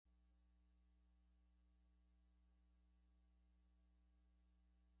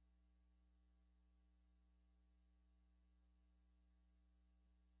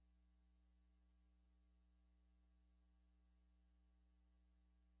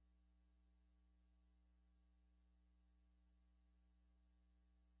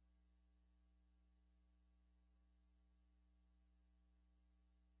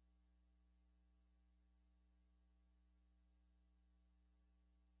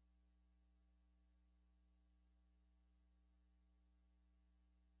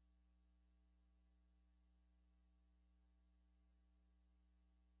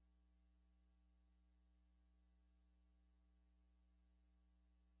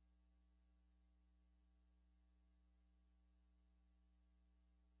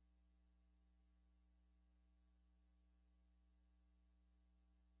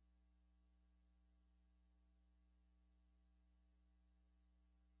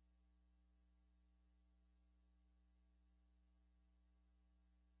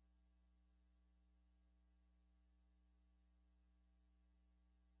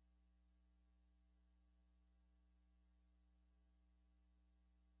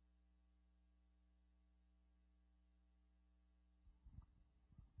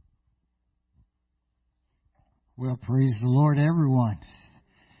Well, praise the Lord, everyone.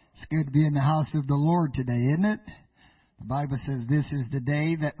 It's good to be in the house of the Lord today, isn't it? The Bible says this is the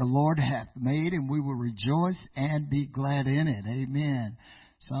day that the Lord hath made, and we will rejoice and be glad in it. Amen.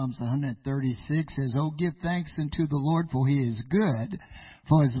 Psalms 136 says, "Oh, give thanks unto the Lord, for he is good,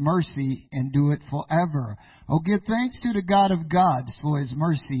 for his mercy endureth forever. Oh, give thanks to the God of gods, for his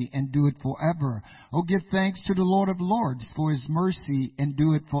mercy endureth forever. Oh, give thanks to the Lord of lords, for his mercy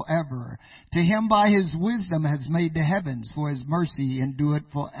endureth forever. To him by his wisdom has made the heavens, for his mercy endureth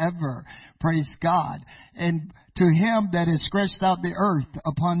forever." Praise God. And to him that has stretched out the earth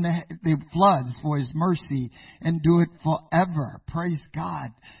upon the floods, for his mercy endureth forever. Praise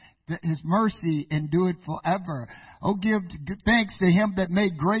God. His mercy endureth forever. Oh, give thanks to him that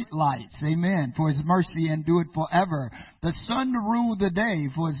made great lights. Amen. For his mercy endureth forever. The sun to rule the day,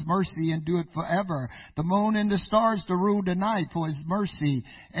 for his mercy endureth forever. The moon and the stars to rule the night, for his mercy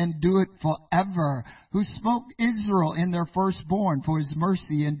endureth forever. Who smote Israel in their firstborn, for his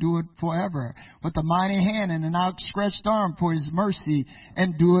mercy endureth forever. With a mighty hand and an outstretched arm, for his mercy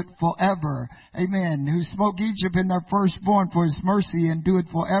endureth forever. Amen. Who smote Egypt in their firstborn, for his mercy endureth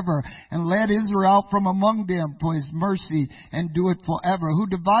forever. And led Israel out from among them, for his mercy endureth forever. Who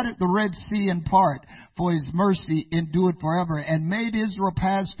divided the Red Sea in part, for his mercy endureth forever. And made Israel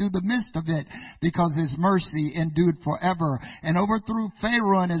pass through the midst of it, because his mercy endured forever. And overthrew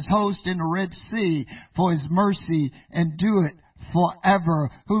Pharaoh and his host in the Red Sea, for his mercy endureth forever.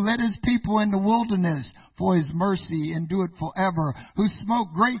 Who led his people in the wilderness, for his mercy endureth forever. Who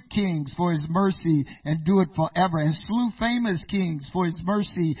smote great kings, for his mercy endureth forever. And slew famous kings, for his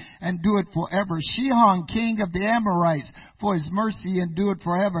mercy endureth forever. Shihon, king of the Amorites, for his mercy endureth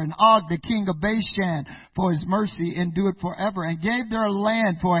forever. And Og, the king of Bashan, for his mercy endureth forever. And gave their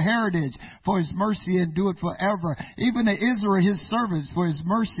land for a heritage, for his mercy endureth forever. Even to Israel his servants, for his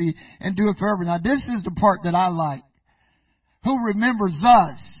mercy endureth forever. Now this is the part that I like. Who remembers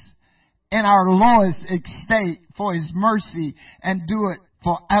us in our lowest estate, for his mercy endureth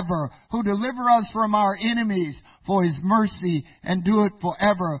forever. Who deliver us from our enemies, for his mercy endureth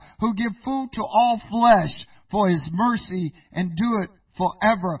forever. Who give food to all flesh, for his mercy endureth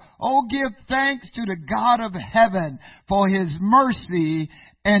forever. Oh, give thanks to the God of heaven, for his mercy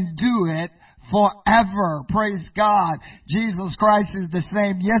endureth forever. Praise God. Jesus Christ is the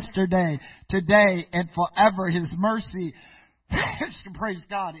same yesterday, today, and forever. His mercy, praise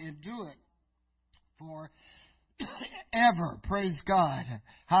God, endureth forever. Praise God.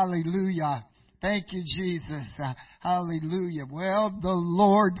 Hallelujah. Thank you, Jesus. Hallelujah. Well, the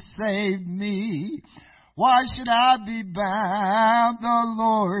Lord saved me. Why should I be bound? The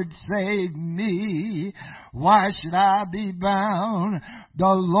Lord saved me. Why should I be bound?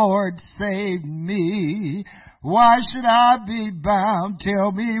 The Lord saved me. Why should I be bound?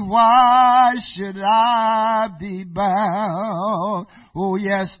 Tell me, why should I be bound? Oh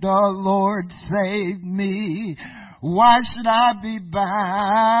yes, the Lord saved me. Why should I be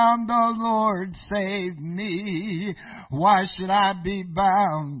bound? The Lord saved me. Why should I be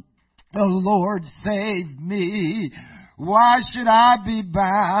bound? The Lord saved me. Why should I be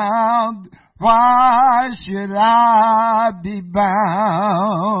bound? Why should I be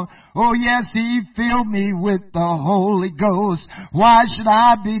bound? Oh yes, he filled me with the Holy Ghost. Why should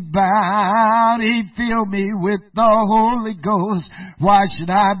I be bound? He filled me with the Holy Ghost. Why should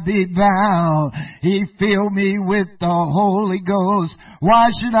I be bound? He filled me with the Holy Ghost. Why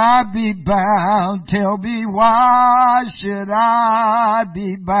should I be bound? Tell me, why should I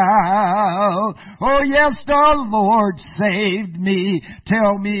be bound? Oh yes, the Lord saved me.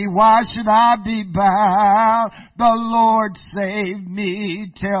 Tell me, why should I be bound? The Lord saved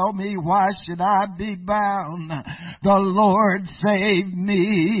me. Tell me, why should I be bound? The Lord saved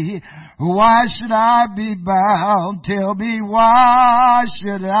me. Why should I be bound? Tell me, why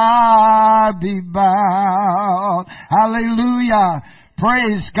should I be bound? Hallelujah.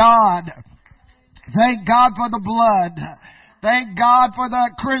 Praise God. Thank God for the blood. Thank God for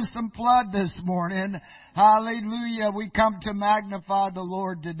that crimson flood this morning. Hallelujah. We come to magnify the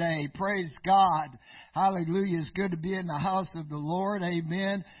Lord today. Praise God. Hallelujah. It's good to be in the house of the Lord.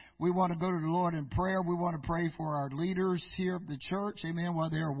 Amen. We want to go to the Lord in prayer. We want to pray for our leaders here of the church. Amen. While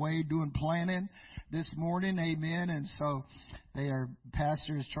they're away doing planning this morning. Amen. And so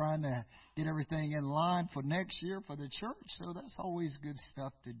pastors trying to get everything in line for next year for the church. So that's always good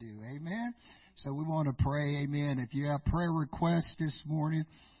stuff to do. Amen. So we want to pray. Amen. If you have prayer requests this morning,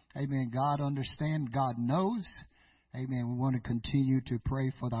 amen, God understands. God knows. Amen. We want to continue to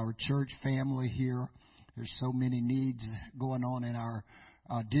pray for our church family here. There's so many needs going on in our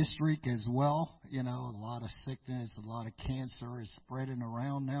district as well. You know, a lot of sickness, a lot of cancer is spreading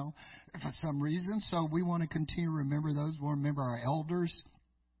around now for some reason. So we want to continue to remember those. We want to remember our elders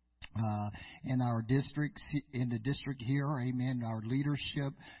in our districts, in the district here. Amen. Our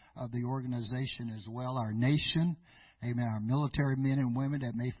leadership of the organization as well. Our nation. Amen. Our military men and women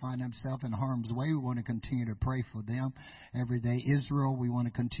that may find themselves in harm's way, we want to continue to pray for them every day. Israel, we want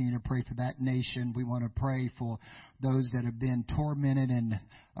to continue to pray for that nation. We want to pray for those that have been tormented in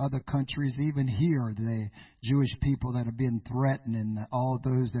other countries, even here, the Jewish people that have been threatened and all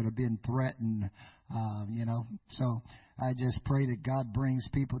those that have been threatened, So I just pray that God brings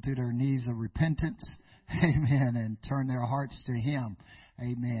people to their knees of repentance, amen, and turn their hearts to Him.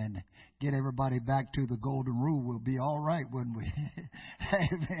 Amen. Get everybody back to the golden rule. We'll be all right, wouldn't we?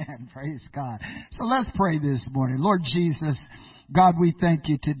 Amen. Praise God. So let's pray this morning. Lord Jesus, God, we thank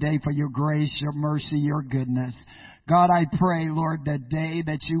you today for your grace, your mercy, your goodness. God, I pray, Lord, that day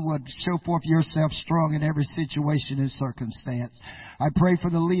that you would show forth yourself strong in every situation and circumstance. I pray for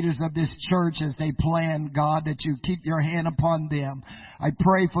the leaders of this church as they plan, God, that you keep your hand upon them. I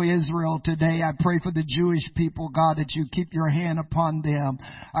pray for Israel today. I pray for the Jewish people, God, that you keep your hand upon them.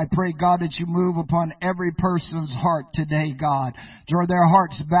 I pray, God, that you move upon every person's heart today, God. Draw their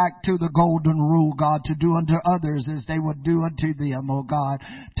hearts back to the golden rule, God, to do unto others as they would do unto them, oh God.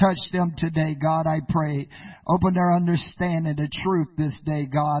 Touch them today, God, I pray. Open their understanding the truth this day,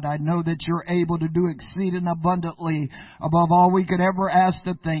 God. I know that you're able to do exceeding abundantly above all we could ever ask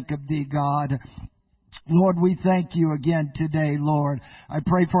to think of thee, God. Lord, we thank you again today, Lord. I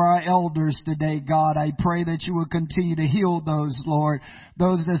pray for our elders today, God. I pray that you will continue to heal those, Lord,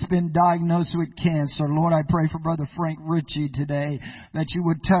 those that's been diagnosed with cancer. Lord, I pray for Brother Frank Ritchie today, that you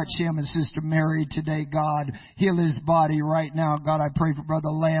would touch him and Sister Mary today, God. Heal his body right now, God. I pray for Brother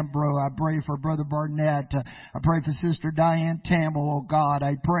Lambro. I pray for Brother Barnett. I pray for Sister Diane Tamble, oh God.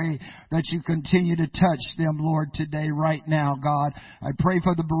 I pray that you continue to touch them, Lord, today, right now, God. I pray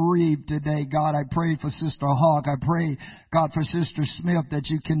for the bereaved today, God. I pray for Sister Hawk. I pray, God, for Sister Smith, that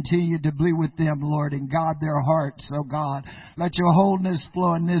you continue to be with them, Lord, and guard their hearts, oh God. Let your wholeness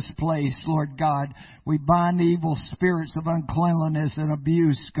flow in this place, Lord God. We bind the evil spirits of uncleanliness and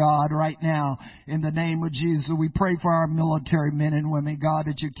abuse, God, right now. In the name of Jesus, we pray for our military men and women, God,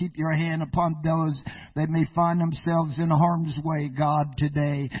 that you keep your hand upon those that may find themselves in harm's way, God,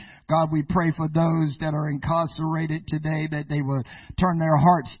 today. God, we pray for those that are incarcerated today, that they will turn their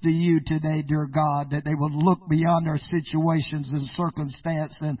hearts to you today, dear God, that they will look beyond their situations and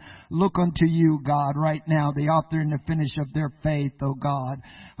circumstance and look unto you, God, right now, the author and the finish of their faith, oh God.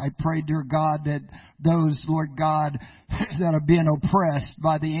 I pray, dear God, that those, Lord God, that are being oppressed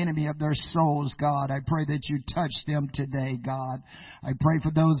by the enemy of their souls, God, I pray that you touch them today, God. I pray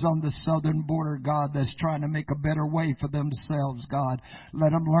for those on the southern border, God, that's trying to make a better way for themselves, God.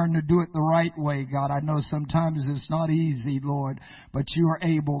 Let them learn to do it the right way, God. I know sometimes it's not easy, Lord, but you are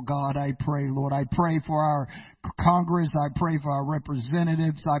able, God, I pray, Lord. I pray for our Congress. I pray for our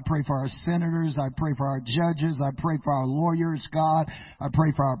representatives. I pray for our senators. I pray for our judges. I pray for our lawyers, God. I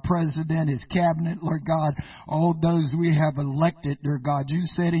pray for our president, his cabinet, Lord God. All those we have elected, dear God. You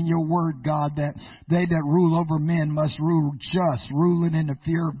said in your word, God, that they that rule over men must rule just, ruling in the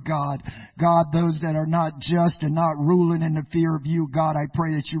fear of God. God, those that are not just and not ruling in the fear of you, God, I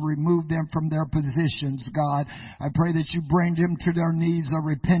pray that you remove them from their positions, God. I pray that you bring them to their knees of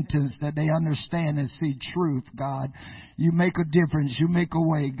repentance, that they understand and see truth, God. You make a difference. You make a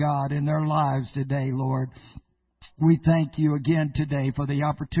way, God, in their lives today, Lord. We thank you again today for the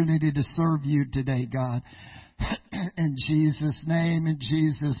opportunity to serve you today, God. In Jesus' name, in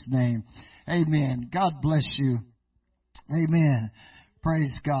Jesus' name. Amen. God bless you. Amen.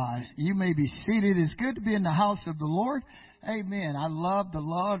 Praise God. You may be seated. It's good to be in the house of the Lord. Amen. I love the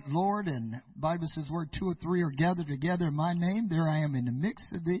Lord, and the Bible says where two or three are gathered together in my name, there I am in the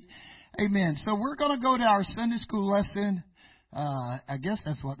midst of thee. Amen. So we're going to go to our Sunday school lesson. I guess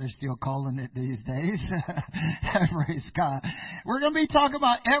that's what they're still calling it these days. Praise God. We're going to be talking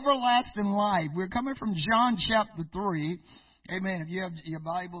about everlasting life. We're coming from John chapter 3. Amen. If you have your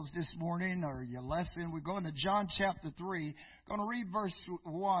Bibles this morning or your lesson, we're going to John chapter 3. Going to read verse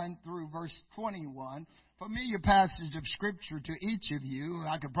 1 through verse 21. Familiar passage of Scripture to each of you.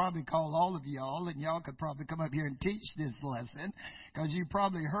 I could probably call all of y'all, and y'all could probably come up here and teach this lesson, because you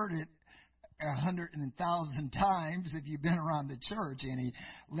probably heard it 100,000 times if you've been around the church any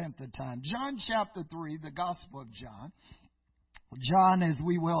length of time. John chapter 3, the Gospel of John. John, as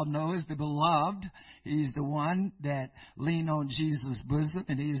we well know, is the beloved. He's the one that leaned on Jesus' bosom,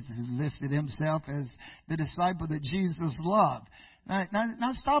 and he's listed himself as the disciple that Jesus loved.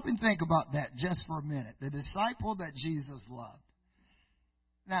 Now stop and think about that just for a minute. The disciple that Jesus loved.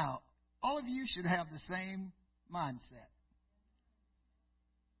 Now, all of you should have the same mindset.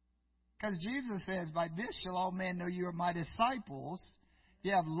 Because Jesus says, by this shall all men know you are my disciples.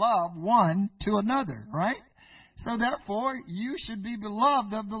 You have love one to another, right? So therefore, you should be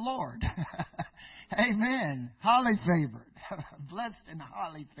beloved of the Lord. Amen. Highly favored. Blessed and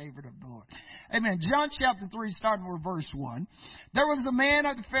highly favored of the Lord. Amen. John chapter 3, starting with verse 1. There was a man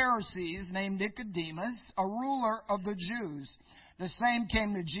of the Pharisees named Nicodemus, a ruler of the Jews. The same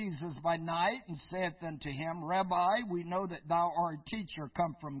came to Jesus by night and saith unto him, Rabbi, we know that thou art a teacher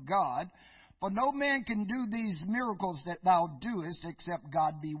come from God. For no man can do these miracles that thou doest, except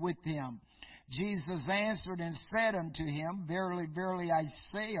God be with him. Jesus answered and said unto him, Verily, verily, I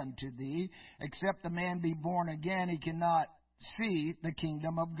say unto thee, except a man be born again, he cannot see the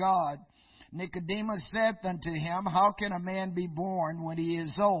kingdom of God. Nicodemus saith unto him, How can a man be born when he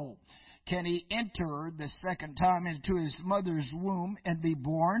is old? Can he enter the second time into his mother's womb and be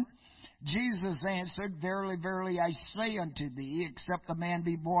born? Jesus answered, Verily, verily, I say unto thee, except a man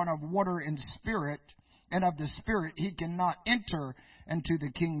be born of water and spirit, and of the Spirit, he cannot enter into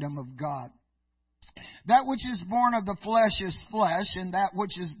the kingdom of God. That which is born of the flesh is flesh, and that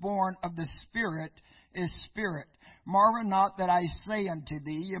which is born of the Spirit is spirit. Marvel not that I say unto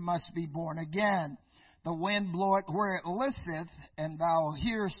thee, you must be born again. The wind bloweth where it listeth, and thou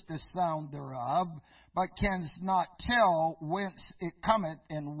hearest the sound thereof, but canst not tell whence it cometh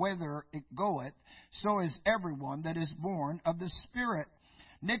and whither it goeth. So is everyone that is born of the Spirit.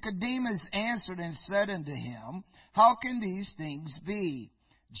 Nicodemus answered and said unto him, How can these things be?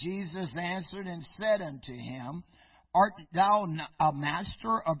 Jesus answered and said unto him, Art thou a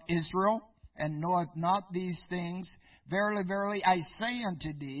master of Israel, and knoweth not these things? Verily, verily, I say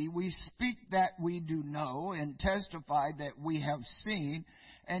unto thee, we speak that we do know, and testify that we have seen,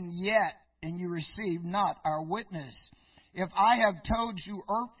 and you receive not our witness. If I have told you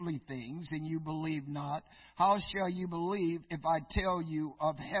earthly things, and you believe not, how shall you believe if I tell you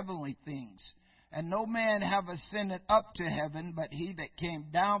of heavenly things? And no man have ascended up to heaven, but he that came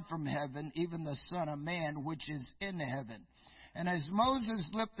down from heaven, even the Son of Man, which is in heaven. And as Moses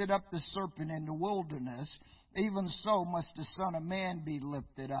lifted up the serpent in the wilderness, even so must the Son of Man be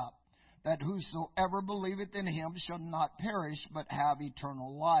lifted up, that whosoever believeth in him shall not perish, but have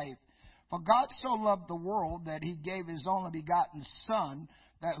eternal life. For God so loved the world that he gave his only begotten Son,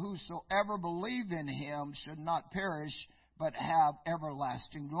 that whosoever believe in him should not perish, but have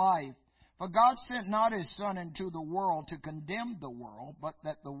everlasting life. For God sent not his Son into the world to condemn the world, but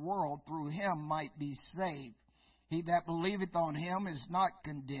that the world through him might be saved. He that believeth on him is not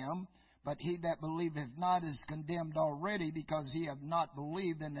condemned, but he that believeth not is condemned already, because he hath not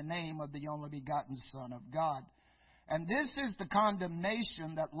believed in the name of the only begotten Son of God. And this is the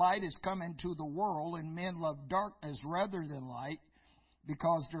condemnation, that light is come into the world, and men love darkness rather than light,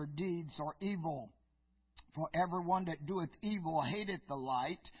 because their deeds are evil. For everyone that doeth evil hateth the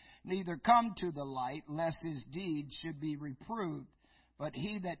light, neither come to the light, lest his deeds should be reproved. But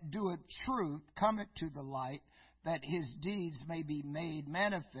he that doeth truth cometh to the light, that his deeds may be made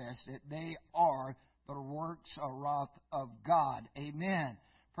manifest, that they are the works of wrath of God. Amen.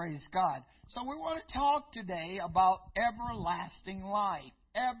 Praise God. So we want to talk today about everlasting life.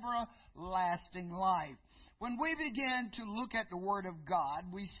 Everlasting life. When we begin to look at the Word of God,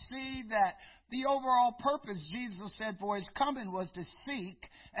 we see that the overall purpose, Jesus said, for his coming was to seek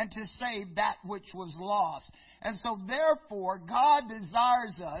and to save that which was lost. And so therefore, God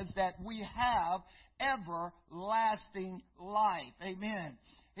desires us that we have everlasting life. Amen.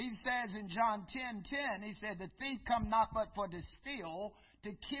 He says in John 10:10, he said, the thief come not but for to steal, to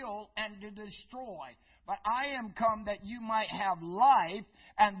kill, and to destroy. But I am come that you might have life,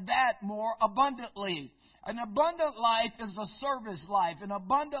 and that more abundantly. An abundant life is a service life. An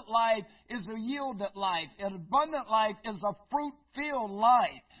abundant life is a yielded life. An abundant life is a fruit-filled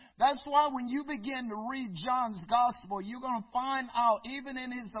life. That's why when you begin to read John's gospel, you're going to find out, even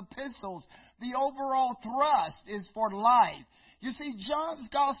in his epistles, the overall thrust is for life. You see, John's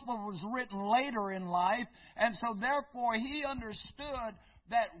gospel was written later in life, and so therefore he understood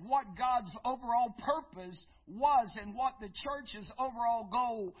that what God's overall purpose was and what the church's overall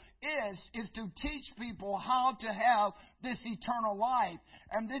goal is to teach people how to have this eternal life.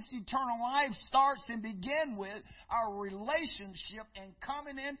 And this eternal life starts and begins with our relationship and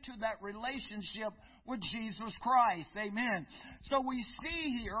coming into that relationship with Jesus Christ. Amen. So we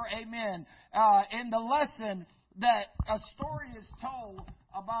see here, amen, in the lesson that a story is told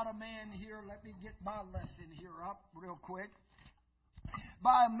about a man here. Let me get my lesson here up real quick.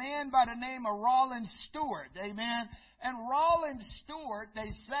 By a man by the name of Rollin Stewart. Amen. And Rollin Stewart, they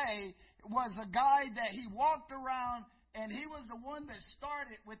say, was a guy that he walked around And he was the one that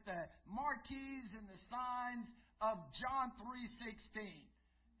started with the marquees and the signs of John 3:16.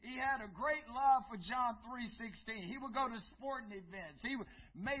 He had a great love for John 3:16. He would go to sporting events. He would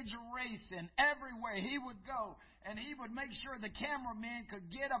major racing everywhere he would go, and he would make sure the cameraman could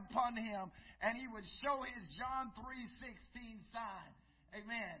get upon him, and he would show his John 3:16 sign.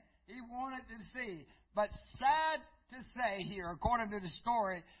 Amen. He wanted to see. But sad to say here, according to the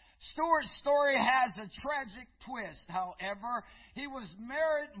story, Stuart's story has a tragic twist. However, he was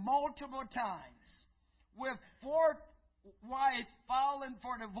married multiple times, with fourth wife filing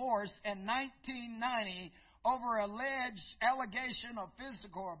for divorce in 1990 over alleged allegation of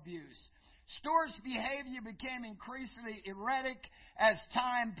physical abuse. Stuart's behavior became increasingly erratic as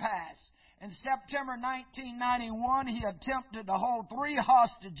time passed. In September 1991, he attempted to hold 3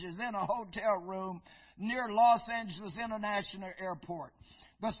 hostages in a hotel room near Los Angeles International Airport.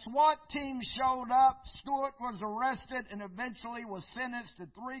 The SWAT team showed up. Stuart was arrested and eventually was sentenced to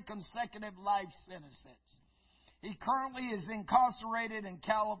 3 consecutive life sentences. He currently is incarcerated in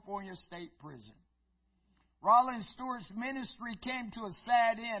California State Prison. Rollins Stewart's ministry came to a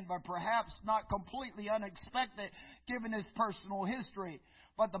sad end, but perhaps not completely unexpected given his personal history.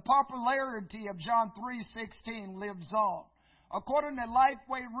 But the popularity of John 3:16 lives on. According to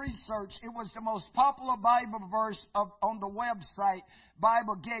Lifeway Research, it was the most popular Bible verse on the website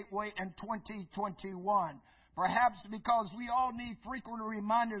Bible Gateway in 2021. Perhaps because we all need frequent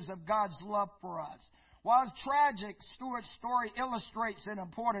reminders of God's love for us. While tragic, Stuart's story illustrates an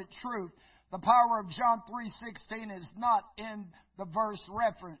important truth. The power of John 3:16 is not in the verse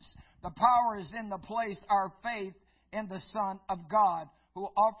reference. The power is in the place our faith in the Son of God, who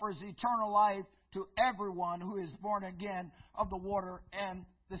offers eternal life to everyone who is born again of the water and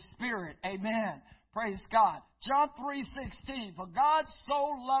the Spirit. Amen. Praise God. John 3:16, for God so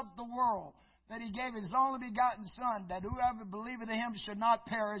loved the world that he gave his only begotten Son, that whoever believeth in him should not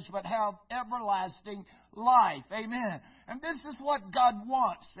perish, but have everlasting life. Amen. And this is what God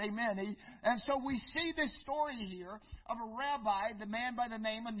wants. Amen. And so we see this story here of a rabbi, the man by the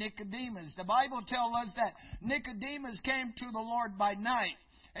name of Nicodemus. The Bible tells us that Nicodemus came to the Lord by night.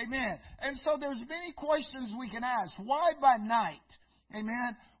 Amen. And so there's many questions we can ask. Why by night?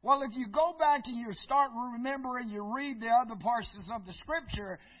 Amen. Well, if you go back and you start remembering, you read the other portions of the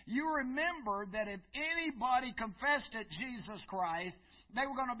Scripture, you remember that if anybody confessed at Jesus Christ, they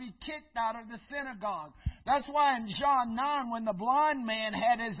were going to be kicked out of the synagogue. That's why in John 9, when the blind man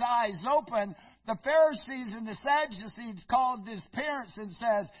had his eyes open, the Pharisees and the Sadducees called his parents and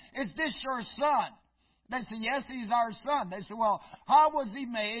says, "Is this your son?" They said, "Yes, he's our son." They said, "Well, how was he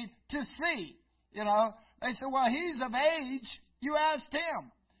made to see?" They said, "Well, he's of age. You asked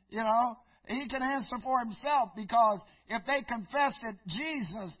him." He can answer for himself, because if they confessed it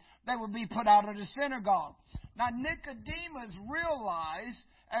Jesus, they would be put out of the synagogue. Now, Nicodemus realized,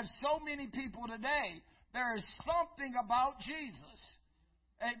 as so many people today, there is something about Jesus.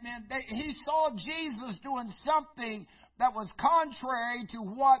 Amen. He saw Jesus doing something that was contrary to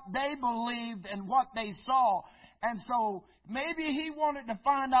what they believed and what they saw. And so maybe he wanted to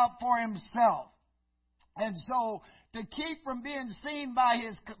find out for himself. And so to keep from being seen by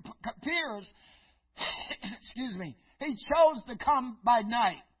his peers, he chose to come by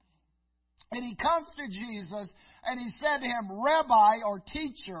night. And he comes to Jesus and he said to him, "Rabbi," or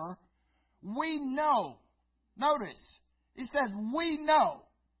teacher, "we know." Notice, he says, "We know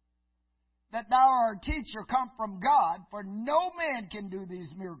that thou art a teacher come from God, for no man can do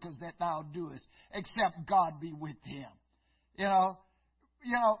these miracles that thou doest, except God be with him."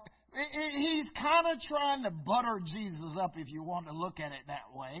 He's kind of trying to butter Jesus up, if you want to look at it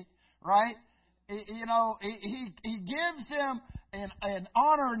that way, right? He gives him an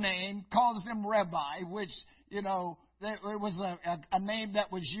honor name, calls him Rabbi, which, it was a name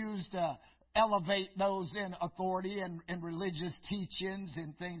that was used to elevate those in authority and religious teachings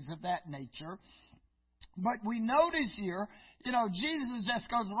and things of that nature. But we notice here, Jesus just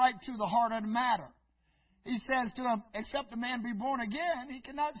goes right to the heart of the matter. He says to him, "Except a man be born again, he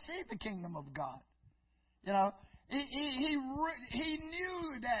cannot see the kingdom of God." He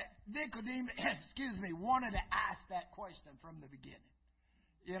knew that Nicodemus, wanted to ask that question from the beginning.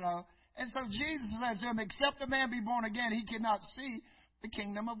 And so Jesus says to him, "Except a man be born again, he cannot see the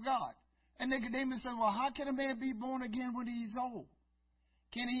kingdom of God." And Nicodemus says, "Well, how can a man be born again when he's old?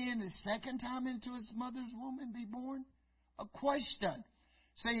 Can he in the second time into his mother's womb and be born?" A question.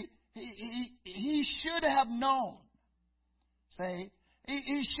 See, he should have known.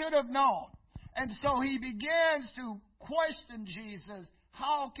 He should have known. And so he begins to question Jesus,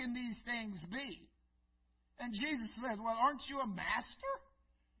 "How can these things be?" And Jesus says, "Well, aren't you a master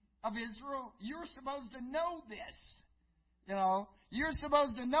of Israel? You're supposed to know this." You know, you're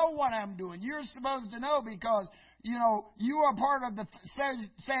supposed to know what I'm doing. You're supposed to know because, you know, you are part of the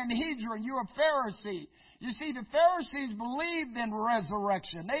Sanhedrin. You're a Pharisee. You see, the Pharisees believed in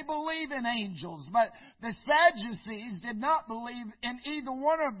resurrection. They believed in angels. But the Sadducees did not believe in either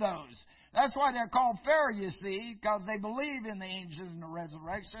one of those. That's why they're called Pharisees, because they believe in the angels and the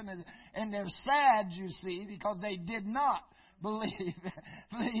resurrection. And they're sad, you see, because they did not believe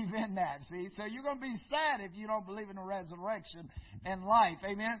in that. See, so you're going to be sad if you don't believe in the resurrection and life.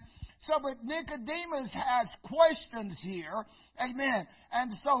 Amen. So, but Nicodemus has questions here. Amen.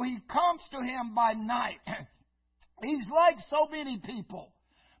 And so he comes to him by night. He's like so many people.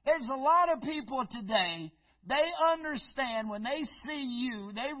 There's a lot of people today, they understand when they see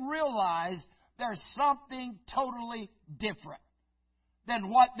you, they realize there's something totally different than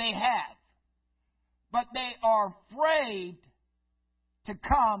what they have. But they are afraid to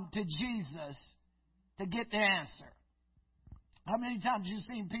come to Jesus to get the answer. How many times have you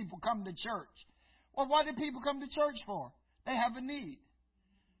seen people come to church? Well, what do people come to church for? They have a need.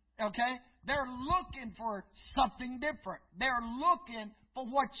 Okay? They're looking for something different. They're looking for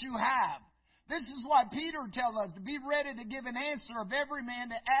what you have. This is why Peter tells us to be ready to give an answer of every man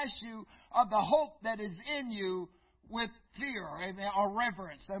that asks you of the hope that is in you with fear, amen, or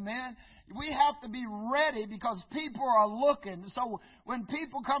reverence, amen. We have to be ready because people are looking. So when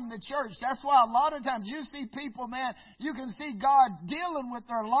people come to church, that's why a lot of times you see people, man, you can see God dealing with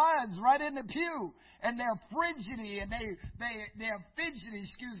their lives right in the pew. And they're fidgety and they're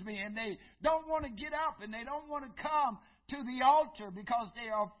fidgety, and they don't want to get up and they don't want to come to the altar because they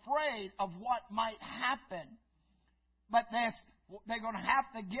are afraid of what might happen. But they're going to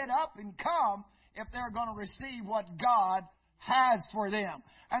have to get up and come if they're going to receive what God has for them.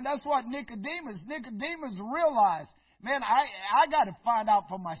 And that's what Nicodemus realized, man, I got to find out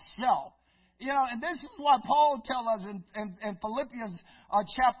for myself. You know, and this is what Paul tells us in Philippians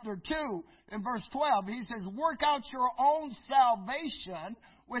chapter 2 in verse 12. He says, work out your own salvation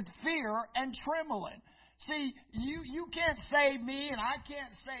with fear and trembling. See, you can't save me and I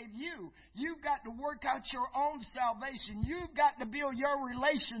can't save you. You've got to work out your own salvation. You've got to build your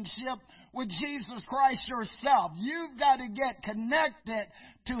relationship with Jesus Christ yourself. You've got to get connected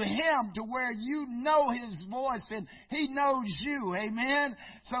to Him to where you know His voice and He knows you. Amen?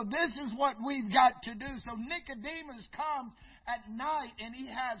 So this is what we've got to do. So Nicodemus comes at night and he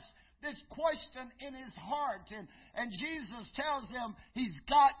has this question in his heart. And Jesus tells him he's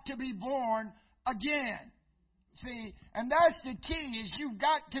got to be born again. See, and that's the key, is you've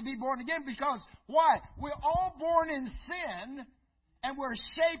got to be born again, because why? We're all born in sin and we're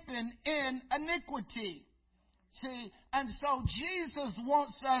shapen in iniquity. See, and so Jesus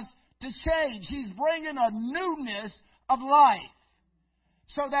wants us to change. He's bringing a newness of life.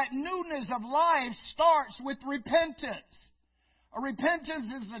 So that newness of life starts with repentance. A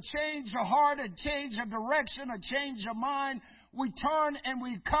repentance is a change of heart, a change of direction, a change of mind. We turn and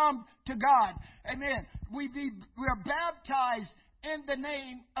we come to God. Amen. We are baptized in the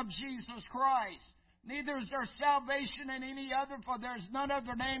name of Jesus Christ. Neither is there salvation in any other, for there is none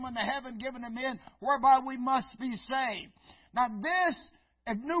other name under heaven given to men whereby we must be saved. Now this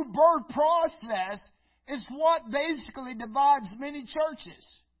new birth process is what basically divides many churches.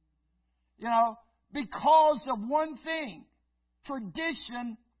 You know, because of one thing,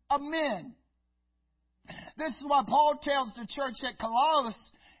 tradition of men. This is why Paul tells the church at Colossus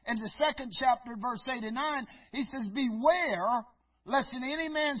in the 2nd chapter, verse 8 and 9, he says, beware lest in any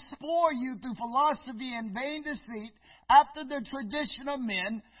man spoil you through philosophy and vain deceit, after the tradition of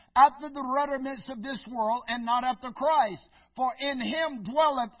men, after the rudiments of this world, and not after Christ. For in Him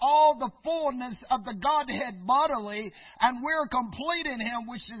dwelleth all the fullness of the Godhead bodily, and we're complete in Him,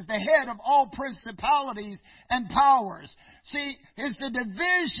 which is the head of all principalities and powers. See, it's the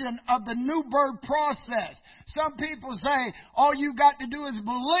division of the new birth process. Some people say, all you got to do is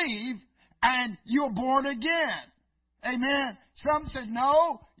believe, and you're born again. Amen. Some said,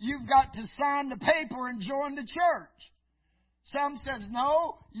 no, you've got to sign the paper and join the church. Some says,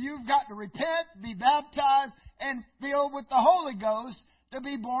 no, you've got to repent, be baptized, and filled with the Holy Ghost to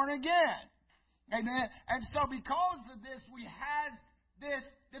be born again. Amen. And so because of this, we have this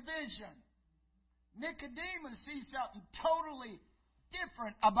division. Nicodemus sees something totally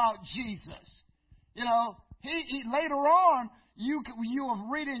different about Jesus. You know, he later on, you will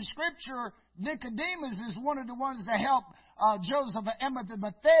read in Scripture, Nicodemus is one of the ones that helped Joseph of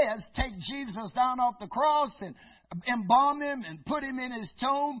Arimathea take Jesus down off the cross and embalm him and put him in his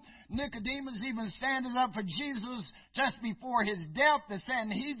tomb. Nicodemus even standing up for Jesus just before his death. The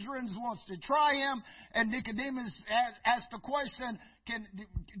Sanhedrin wants to try him, and Nicodemus asked the question,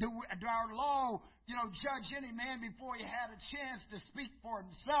 do our law, judge any man before he had a chance to speak for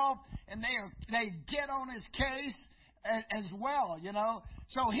himself, and they get on his case as well,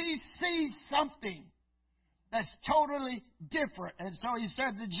 So he sees something that's totally different. And so he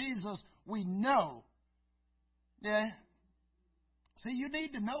said to Jesus, we know. Yeah. See, you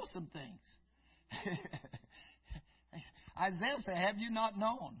need to know some things. Isaiah said, have you not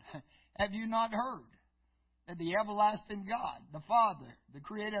known? Have you not heard? That the everlasting God, the Father, the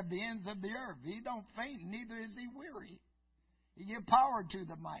creator of the ends of the earth, he don't faint, neither is he weary. He give power to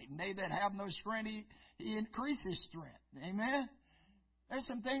the might, and they that have no strength, he increases strength. Amen? There's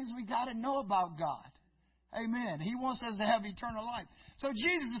some things we got to know about God. Amen. He wants us to have eternal life. So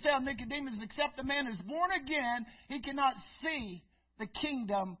Jesus would tell Nicodemus, except a man is born again, he cannot see the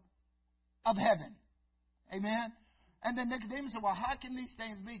kingdom of heaven. Amen. And then Nicodemus said, well, how can these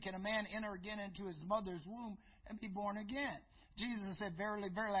things be? Can a man enter again into his mother's womb and be born again? Jesus said, verily,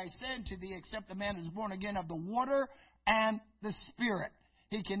 verily, I say unto thee, except a man is born again of the water and the Spirit,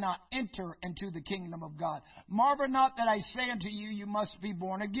 he cannot enter into the kingdom of God. Marvel not that I say unto you, you must be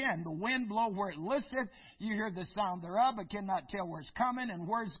born again. The wind blow where it listeth, you hear the sound thereof, but cannot tell where it's coming and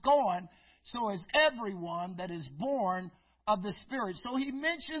where it's going. So is everyone that is born of the Spirit. So he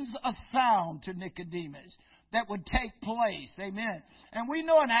mentions a sound to Nicodemus that would take place. Amen. And we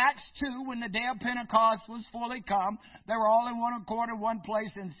know in Acts 2, when the day of Pentecost was fully come, they were all in one accord in one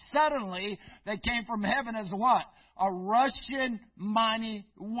place, and suddenly they came from heaven as what? A rushing mighty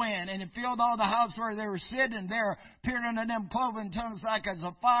wind. And it filled all the house where they were sitting, and there appeared unto them cloven tongues like as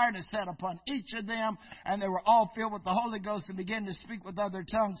a fire, and it sat upon each of them, and they were all filled with the Holy Ghost and began to speak with other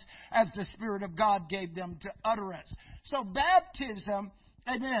tongues as the Spirit of God gave them to utterance. So baptism,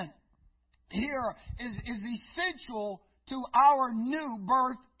 amen, here is essential to our new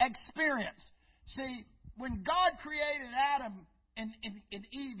birth experience. See, when God created Adam and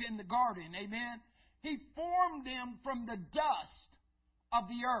Eve in the garden, amen, he formed them from the dust of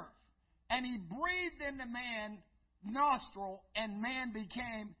the earth. And he breathed into man's nostril, and man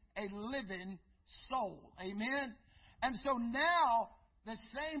became a living soul. Amen. And so now the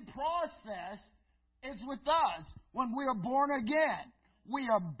same process is with us when we are born again. We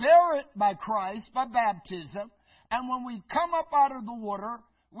are buried by Christ by baptism. And when we come up out of the water,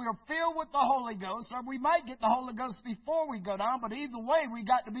 we are filled with the Holy Ghost. Or we might get the Holy Ghost before we go down. But either way, we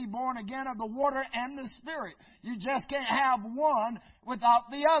got to be born again of the water and the Spirit. You just can't have one without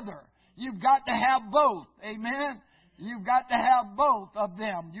the other. You've got to have both. Amen. You've got to have both of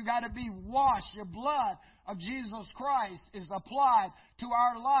them. You got to be washed. Your blood of Jesus Christ is applied to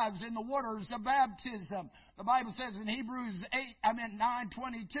our lives in the waters of baptism. The Bible says in Hebrews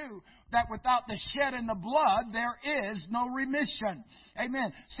 9:22 that without the shedding of blood there is no remission.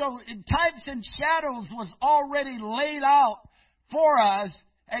 Amen. So types and shadows was already laid out for us,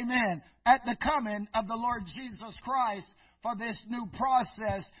 amen, at the coming of the Lord Jesus Christ for this new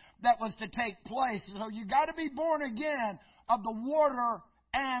process that was to take place. So you got to be born again of the water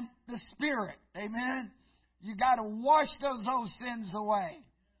and the Spirit. Amen. You got to wash those old sins away.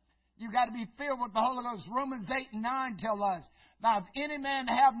 You got to be filled with the Holy Ghost. Romans 8:9 tell us, now if any man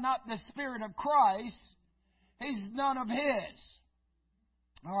have not the Spirit of Christ, he's none of his.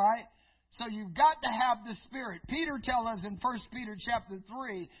 All right? So you've got to have the Spirit. Peter tells us in 1 Peter chapter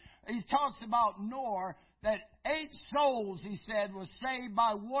 3, he talks about Noah, that 8 souls, he said, was saved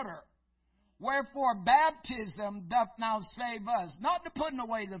by water. Wherefore baptism doth now save us, not to putting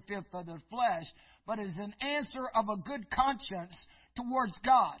away the filth of the flesh, but as an answer of a good conscience towards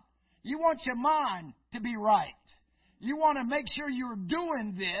God. You want your mind to be right. You want to make sure you're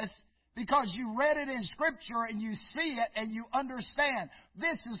doing this because you read it in Scripture and you see it and you understand.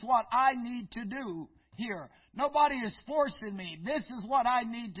 This is what I need to do here. Nobody is forcing me. This is what I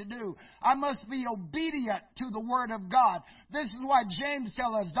need to do. I must be obedient to the Word of God. This is why James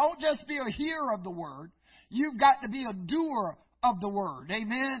tells us, don't just be a hearer of the Word. You've got to be a doer of the Word.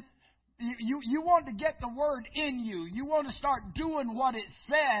 Amen? You want to get the Word in you. You want to start doing what it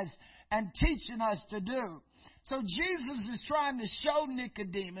says and teaching us to do. So Jesus is trying to show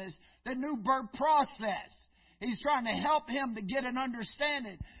Nicodemus the new birth process. He's trying to help him to get an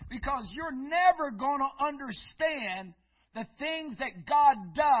understanding, because you're never going to understand the things that God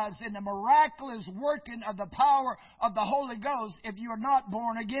does in the miraculous working of the power of the Holy Ghost if you're not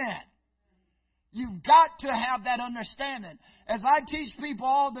born again. You've got to have that understanding. As I teach people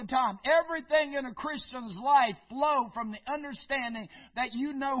all the time, everything in a Christian's life flows from the understanding that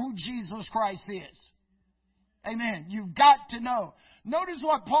you know who Jesus Christ is. Amen. You've got to know. Notice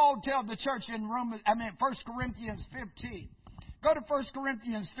what Paul tells the church in 1 Corinthians 15. Go to 1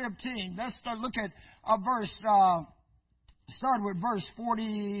 Corinthians 15. Let's look at a verse. Start with verse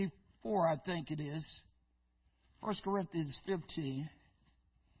 40. 4, I think it is. 1 Corinthians 15.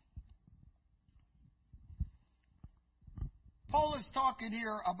 Paul is talking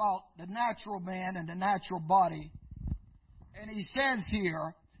here about the natural man and the natural body. And he says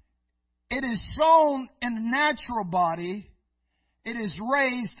here, it is sown in the natural body, it is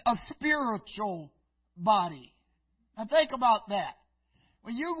raised a spiritual body. Now think about that.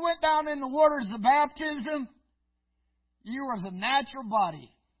 When you went down in the waters of baptism, you was a natural body.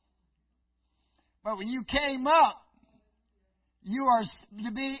 But when you came up, you are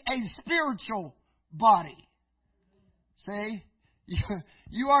to be a spiritual body. See?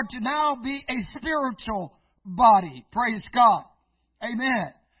 You are to now be a spiritual body. Praise God.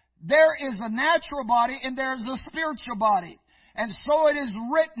 Amen. There is a natural body and there is a spiritual body. And so it is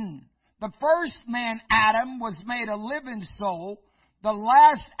written, the first man, Adam, was made a living soul. The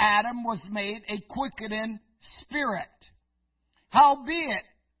last Adam was made a quickening spirit. Howbeit,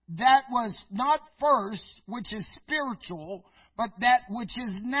 that was not first, which is spiritual, but that which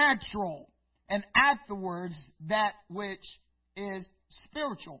is natural, and afterwards that which is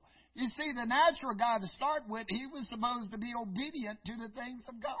spiritual. You see, the natural guy to start with, he was supposed to be obedient to the things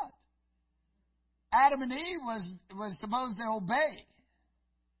of God. Adam and Eve was supposed to obey.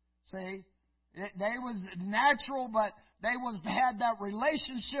 See, they was natural, but they had that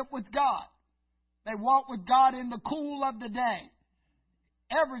relationship with God. They walked with God in the cool of the day.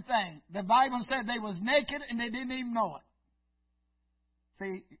 Everything. The Bible said they was naked and they didn't even know it.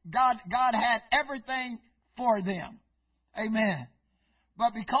 See, God had everything for them. Amen.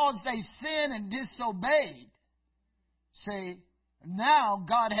 But because they sinned and disobeyed, see, now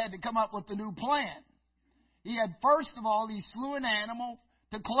God had to come up with a new plan. He had, first of all, he slew an animal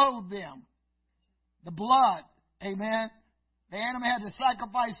to clothe them. The blood. Amen. The animal had to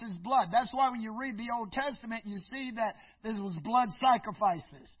sacrifice his blood. That's why when you read the Old Testament, you see that there was blood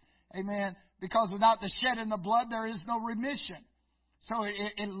sacrifices. Amen. Because without the shedding of blood, there is no remission. So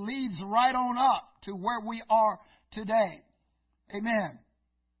it leads right on up to where we are today. Amen.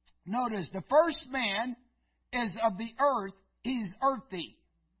 Notice, the first man is of the earth. He's earthy.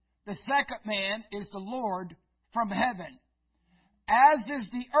 The second man is the Lord from heaven. As is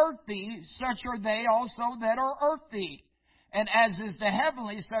the earthy, such are they also that are earthy. And as is the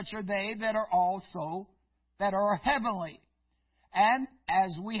heavenly, such are they that are also that are heavenly. And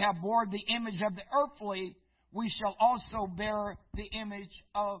as we have bore the image of the earthly, we shall also bear the image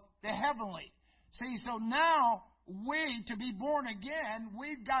of the heavenly. See, so now we, to be born again,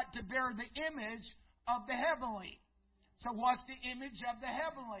 we've got to bear the image of the heavenly. So what's the image of the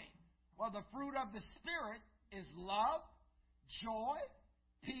heavenly? Well, the fruit of the Spirit is love, joy,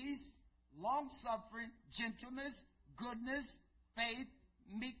 peace, long-suffering, gentleness, goodness, faith,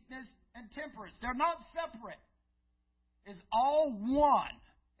 meekness, and temperance. They're not separate. It's all one.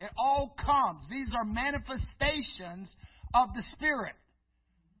 It all comes. These are manifestations of the Spirit.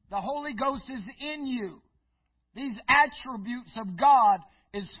 The Holy Ghost is in you. These attributes of God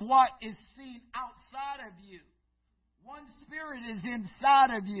is what is seen outside of you. One Spirit is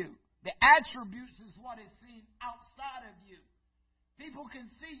inside of you. The attributes is what is seen outside of you. People can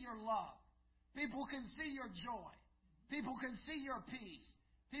see your love. People can see your joy. People can see your peace.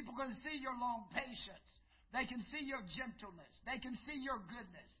 People can see your long patience. They can see your gentleness. They can see your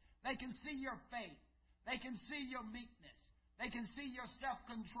goodness. They can see your faith. They can see your meekness. They can see your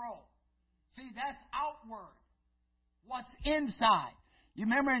self-control. See, that's outward. What's inside? You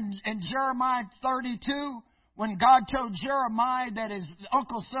remember in Jeremiah 32, when God told Jeremiah that his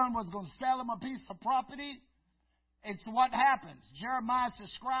uncle's son was going to sell him a piece of property? It's what happens. Jeremiah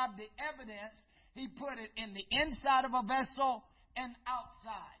described the evidence. He put it in the inside of a vessel and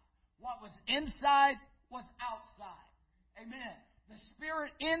outside. What was inside was outside. Amen. The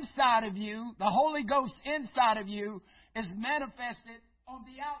Spirit inside of you, the Holy Ghost inside of you, is manifested on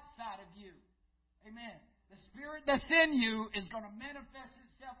the outside of you. Amen. The Spirit that's in you is going to manifest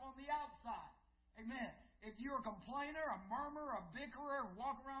itself on the outside. Amen. If you're a complainer, a murmurer, a bickerer,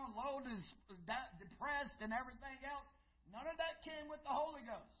 walk around low, depressed, and everything else, none of that came with the Holy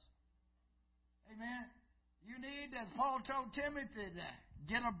Ghost. Amen. You need, as Paul told Timothy, to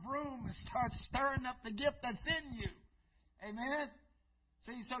get a broom and start stirring up the gift that's in you. Amen.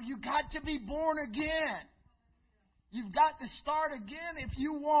 See, so you got to be born again. You've got to start again if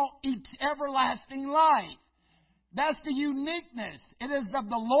you want everlasting life. That's the uniqueness. It is of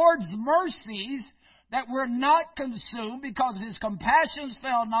the Lord's mercies that we're not consumed, because His compassions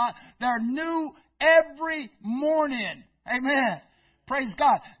fail not. They're new every morning. Amen. Praise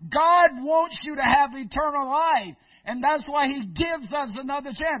God. God wants you to have eternal life. And that's why He gives us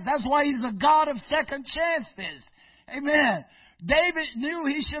another chance. That's why He's a God of second chances. Amen. David knew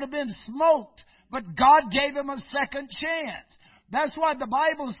he should have been smoked, but God gave him a second chance. That's why the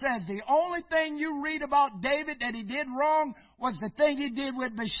Bible says the only thing you read about David that he did wrong was the thing he did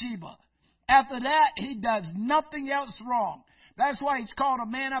with Bathsheba. After that, he does nothing else wrong. That's why he's called a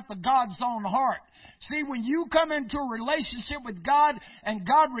man after God's own heart. See, when you come into a relationship with God and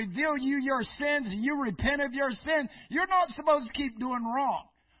God reveals you your sins and you repent of your sin, you're not supposed to keep doing wrong.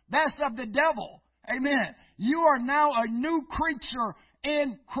 That's of the devil. Amen. You are now a new creature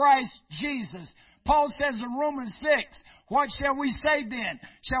in Christ Jesus. Paul says in Romans 6, what shall we say then?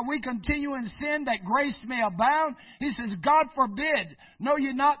 Shall we continue in sin that grace may abound? He says, God forbid. Know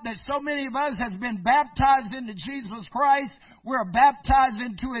ye not that so many of us have been baptized into Jesus Christ? We're baptized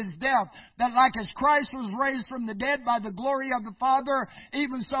into His death. That like as Christ was raised from the dead by the glory of the Father,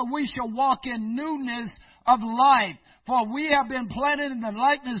 even so we shall walk in newness of life. For we have been planted in the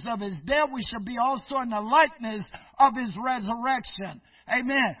likeness of His death. We shall be also in the likeness of His resurrection.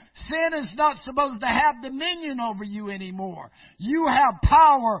 Amen. Sin is not supposed to have dominion over you anymore. You have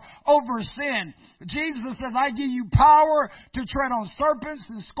power over sin. Jesus says, I give you power to tread on serpents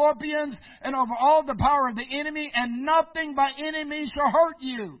and scorpions and over all the power of the enemy, and nothing by any means shall hurt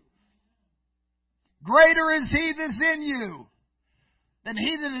you. Greater is He that's in you than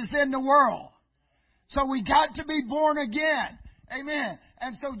he that is in the world. So we got to be born again. Amen.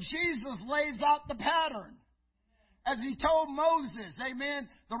 And so Jesus lays out the pattern. As He told Moses, amen,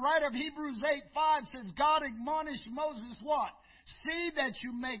 the writer of Hebrews 8:5 says, God admonished Moses what? See that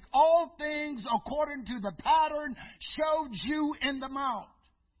you make all things according to the pattern showed you in the mount.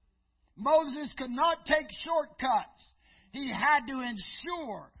 Moses could not take shortcuts. He had to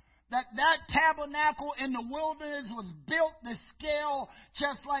ensure that tabernacle in the wilderness was built to scale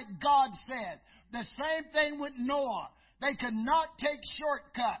just like God said. The same thing with Noah. They could not take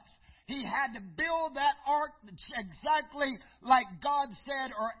shortcuts. He had to build that ark exactly like God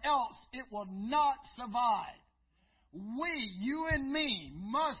said, or else it will not survive. We, you and me,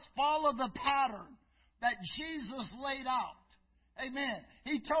 must follow the pattern that Jesus laid out. Amen.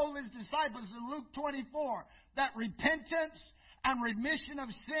 He told His disciples in Luke 24 that repentance and remission of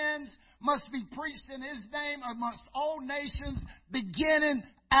sins must be preached in His name amongst all nations, beginning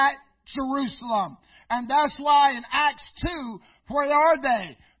at Jerusalem. And that's why in Acts 2, where are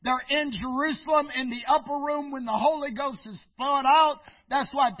they? They're in Jerusalem in the upper room when the Holy Ghost is poured out. That's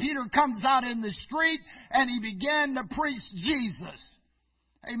why Peter comes out in the street and he began to preach Jesus.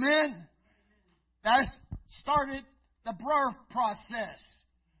 Amen. That started the birth process.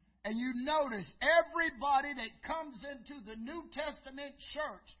 And you notice everybody that comes into the New Testament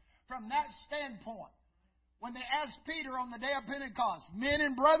church from that standpoint, when they asked Peter on the day of Pentecost, men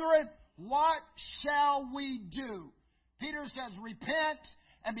and brethren, what shall we do? Peter says, repent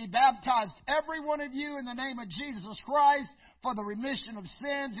and be baptized, every one of you, in the name of Jesus Christ for the remission of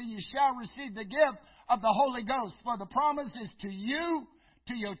sins, and you shall receive the gift of the Holy Ghost. For the promise is to you,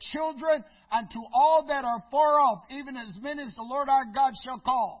 to your children, and to all that are far off, even as many as the Lord our God shall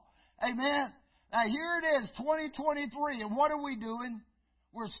call. Amen. Now here it is, 2023, and what are we doing?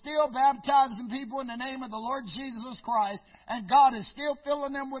 We're still baptizing people in the name of the Lord Jesus Christ, and God is still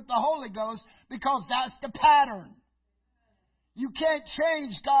filling them with the Holy Ghost because that's the pattern. You can't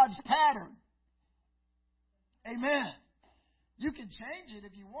change God's pattern. Amen. You can change it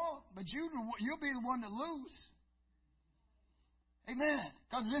if you want, but you'll be the one to lose. Amen.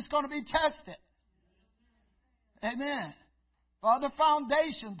 Because it's going to be tested. Amen. For the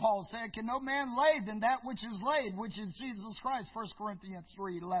foundation, Paul said, can no man lay than that which is laid, which is Jesus Christ, 1 Corinthians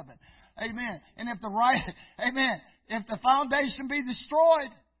 3:11. Amen. And if the foundation be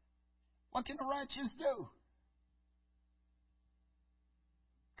destroyed, what can the righteous do?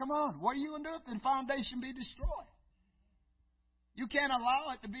 Come on, what are you going to do if the foundation be destroyed? You can't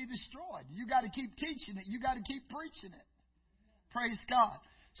allow it to be destroyed. You got to keep teaching it. You got to keep preaching it. Praise God.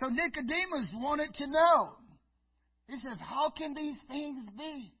 So Nicodemus wanted to know. He says, how can these things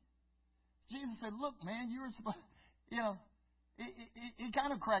be? Jesus said, look, man, you were supposed, he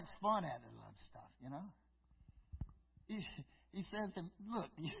kind of cracks fun at it, love stuff, He says,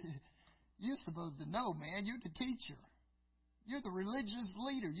 look, you're supposed to know, man. You're the teacher. You're the religious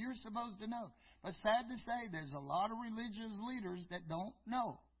leader. You're supposed to know. But sad to say, there's a lot of religious leaders that don't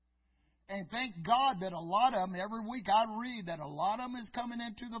know. And thank God that a lot of them, every week I read that a lot of them is coming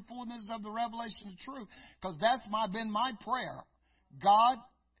into the fullness of the revelation of truth. Because that's been my prayer. God,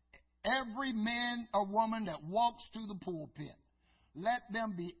 every man or woman that walks through the pulpit, let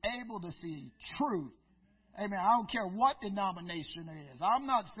them be able to see truth Amen. I don't care what denomination it is. I'm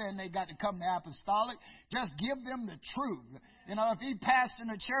not saying they got to come to Apostolic. Just give them the truth. You know, if he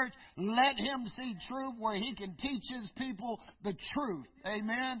pastoring a church, let him see truth where he can teach his people the truth.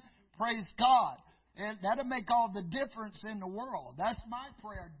 Amen. Praise God. And that'll make all the difference in the world. That's my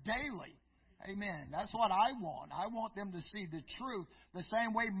prayer daily. Amen. That's what I want. I want them to see the truth the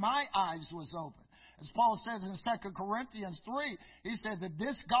same way my eyes was open. As Paul says in 2 Corinthians 3, he says that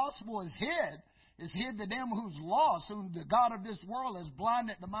this gospel is hid to them who's lost, whom the God of this world has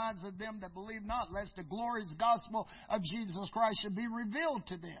blinded the minds of them that believe not, lest the glorious gospel of Jesus Christ should be revealed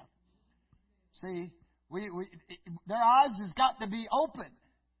to them. See, their eyes has got to be open.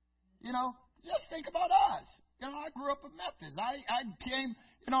 You know, just think about us. You know, I grew up a Methodist. I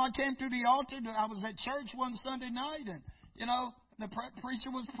came through the altar. I was at church one Sunday night, and, you know, the preacher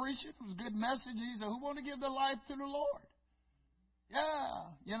was preaching. It was a good message. He said, who want to give their life to the Lord?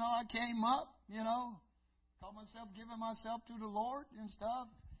 Yeah. You know, I came up, you know, called myself giving myself to the Lord and stuff.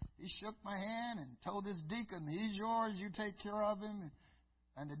 He shook my hand and told this deacon, he's yours, you take care of him.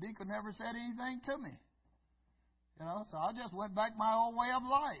 And the deacon never said anything to me. You know, so I just went back my old way of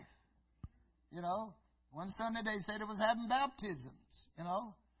life. You know, one Sunday they said it was having baptisms, you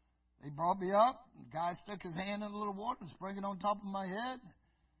know. They brought me up, and the guy stuck his hand in a little water and sprinkled it on top of my head.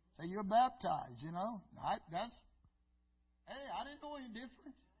 Say, you're baptized, you know. I didn't know any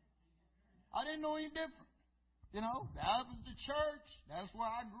different. I didn't know any different. You know, that was the church. That's where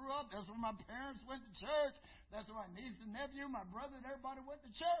I grew up. That's where my parents went to church. That's where my niece and nephew, my brother, and everybody went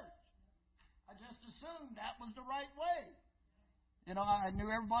to church. I just assumed that was the right way. You know, I knew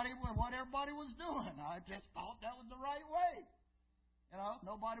what everybody was doing. I just thought that was the right way. You know,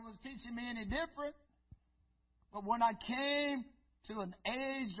 nobody was teaching me any different. But when I came to an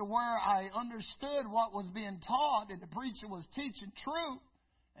age to where I understood what was being taught and the preacher was teaching truth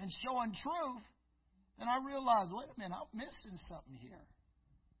and showing truth, then I realized, wait a minute, I'm missing something here.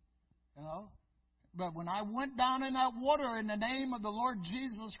 You know? But when I went down in that water in the name of the Lord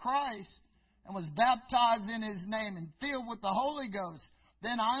Jesus Christ and was baptized in His name and filled with the Holy Ghost,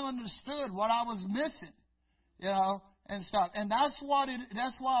 then I understood what I was missing, you know, and stuff. And that's why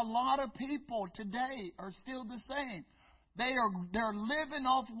a lot of people today are still the same. They're living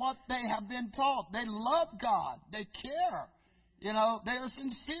off what they have been taught. They love God. They care. You know, they are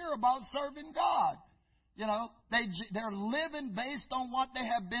sincere about serving God. You know, they're living based on what they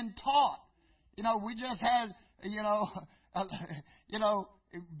have been taught. You know, we just had,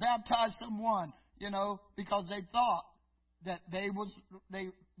 baptized someone, you know, because they thought that they was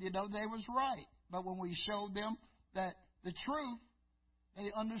right. But when we showed them that the truth,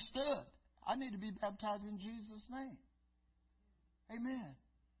 they understood. I need to be baptized in Jesus' name. Amen.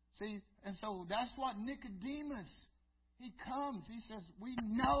 See, and so that's what Nicodemus, he comes. He says, we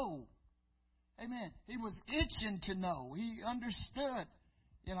know. Amen. He was itching to know. He understood,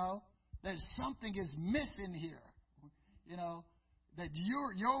 you know, that something is missing here. You know, that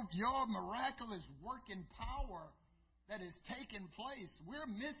your miraculous working power that is taking place, we're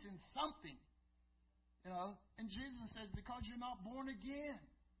missing something. You know, and Jesus says, because you're not born again.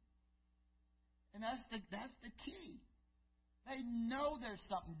 And that's the key. They know there's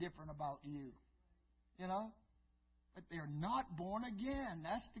something different about you. You know? But they're not born again.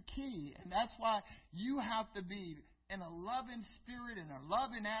 That's the key. And that's why you have to be in a loving spirit, in a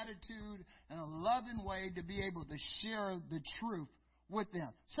loving attitude, in a loving way to be able to share the truth with them.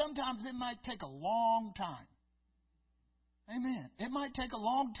 Sometimes it might take a long time. Amen. It might take a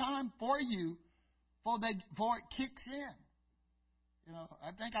long time for you before it kicks in. You know,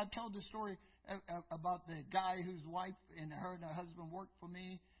 I think I told the story about the guy whose wife and her husband worked for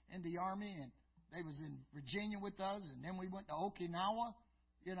me in the Army, and they was in Virginia with us, and then we went to Okinawa,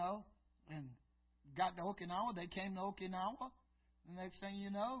 you know, and got to Okinawa. They came to Okinawa. The next thing you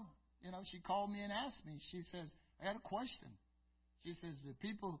know, she called me and asked me. She says, I got a question. She says, do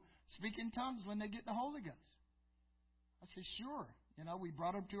people speak in tongues when they get the Holy Ghost? I said, sure. You know, we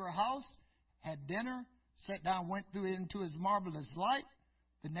brought her to her house, had dinner, sat down, went into His marvelous light.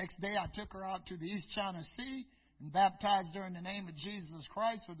 The next day I took her out to the East China Sea and baptized her in the name of Jesus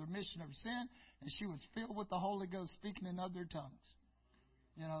Christ for the remission of sin. And she was filled with the Holy Ghost, speaking in other tongues.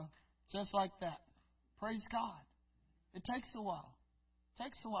 You know, just like that. Praise God. It takes a while. It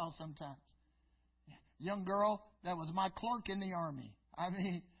takes a while sometimes. Young girl that was my clerk in the Army. I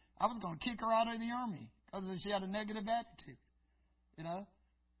mean, I was going to kick her out of the Army because she had a negative attitude. You know.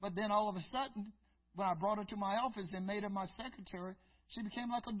 But then all of a sudden, when I brought her to my office and made her my secretary, she became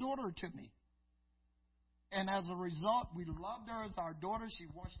like a daughter to me. And as a result, we loved her as our daughter. She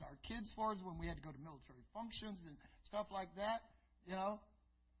watched our kids for us when we had to go to military functions and stuff like that. You know,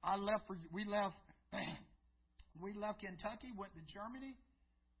 we left We left Kentucky, went to Germany.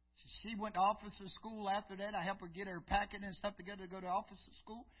 She went to officer school after that. I helped her get her packet and stuff together to go to officer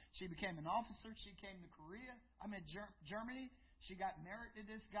school. She became an officer. She came to Germany. She got married to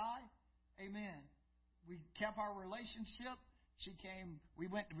this guy. Amen. We kept our relationship. We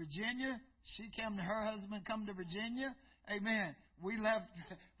went to Virginia. She came to her husband, come to Virginia. Amen. We left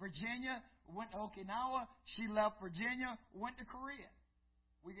Virginia, went to Okinawa. She left Virginia, went to Korea.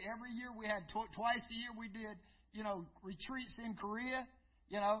 Every year we had twice a year we did, retreats in Korea.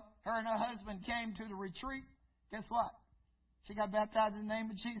 Her and her husband came to the retreat. Guess what? She got baptized in the name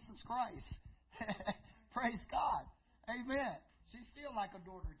of Jesus Christ. Praise God. Amen. She's still like a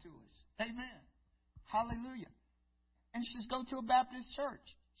daughter to us. Amen. Hallelujah. And she's go to a Baptist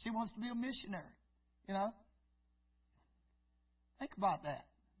church. She wants to be a missionary. Think about that.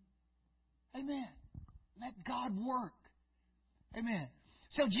 Amen. Let God work. Amen.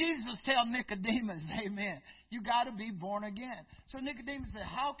 So Jesus tells Nicodemus, amen, you got to be born again. So Nicodemus said,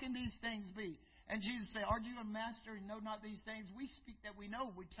 how can these things be? And Jesus said, are you a master and know not these things? We speak that we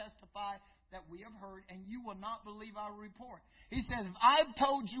know. We testify that we have heard, and you will not believe our report. He says, if I've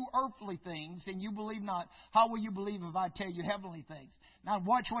told you earthly things and you believe not, how will you believe if I tell you heavenly things? Now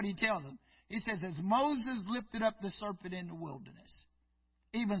watch what he tells them. He says, as Moses lifted up the serpent in the wilderness,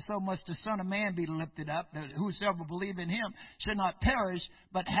 even so must the Son of Man be lifted up, that whosoever believe in him should not perish,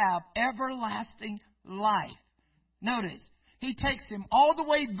 but have everlasting life. Notice, he takes him all the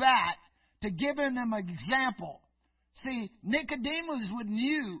way back to giving them an example. See, Nicodemus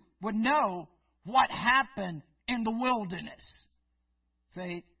would know what happened in the wilderness.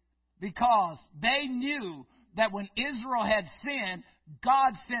 See, because they knew that when Israel had sinned,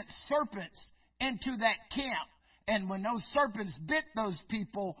 God sent serpents into that camp. And when those serpents bit those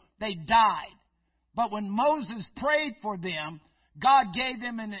people, they died. But when Moses prayed for them, God gave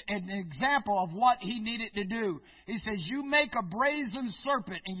them an example of what he needed to do. He says, you make a brazen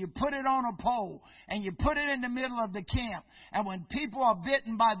serpent and you put it on a pole and you put it in the middle of the camp. And when people are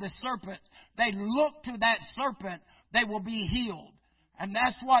bitten by the serpent, they look to that serpent, they will be healed. And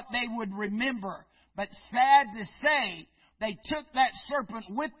that's what they would remember. But sad to say, they took that serpent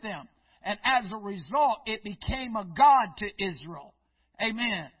with them. And as a result, it became a god to Israel.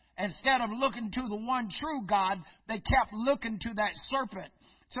 Amen. Instead of looking to the one true God, they kept looking to that serpent.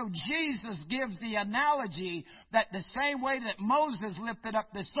 So Jesus gives the analogy that the same way that Moses lifted up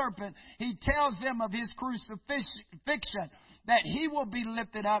the serpent, he tells them of his crucifixion, that he will be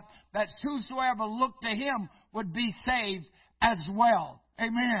lifted up, that whosoever looked to him would be saved as well.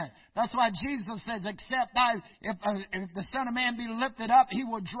 Amen. That's why Jesus says, except if the Son of Man be lifted up, he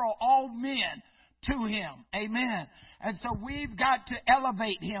will draw all men to him. Amen. And so we've got to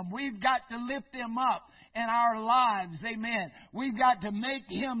elevate him. We've got to lift him up in our lives. Amen. We've got to make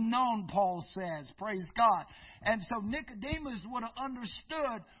him known, Paul says. Praise God. And so Nicodemus would have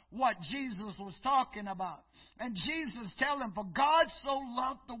understood what Jesus was talking about. And Jesus telling him, for God so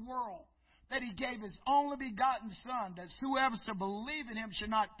loved the world that he gave his only begotten Son, that whoever shall believe in him should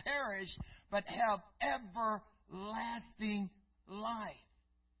not perish, but have everlasting life.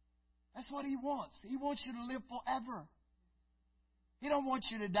 That's what he wants. He wants you to live forever. He don't want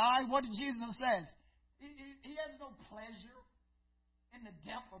you to die. What did Jesus says? He has no pleasure in the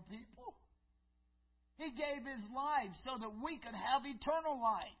death of people. He gave his life so that we could have eternal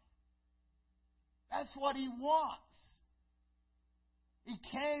life. That's what he wants. He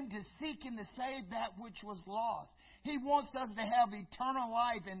came to seek and to save that which was lost. He wants us to have eternal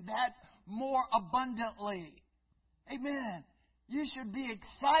life, and that more abundantly. Amen. You should be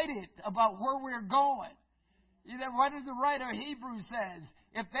excited about where we're going. What does the writer of Hebrews says?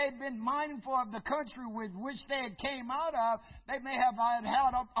 If they'd been mindful of the country with which they had came out of, they may have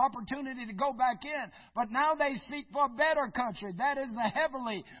had opportunity to go back in. But now they seek for a better country. That is the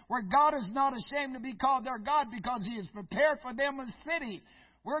heavenly, where God is not ashamed to be called their God, because he has prepared for them a city.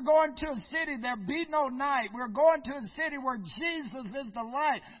 We're going to a city, there be no night. We're going to a city where Jesus is the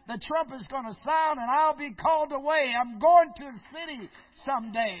light. The trumpet's going to sound and I'll be called away. I'm going to a city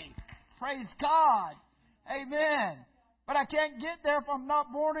someday. Praise God. Amen. But I can't get there if I'm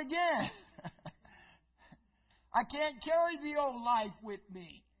not born again. I can't carry the old life with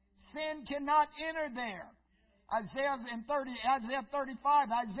me. Sin cannot enter there. Isaiah 35,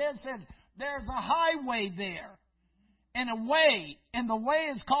 Isaiah says there's a highway there. And a way, and the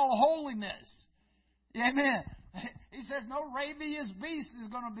way is called holiness. Amen. He says no ravenous beast is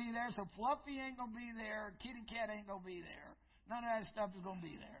going to be there, so Fluffy ain't going to be there, Kitty Cat ain't going to be there. None of that stuff is going to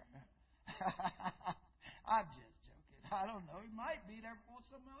be there. I'm just joking. I don't know. He might be there for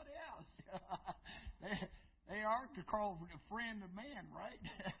somebody else. they are called a friend of man, right?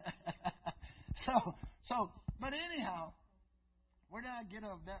 So But anyhow, where did I get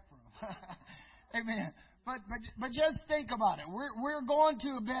off that from? Amen. But just think about it. We're going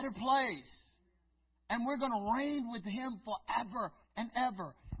to a better place. And we're going to reign with Him forever and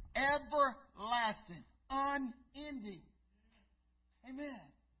ever. Everlasting. Unending. Amen.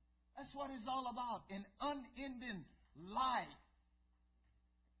 That's what it's all about. An unending life.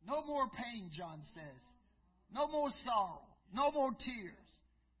 No more pain, John says. No more sorrow. No more tears.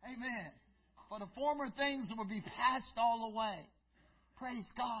 Amen. For the former things will be passed all away. Praise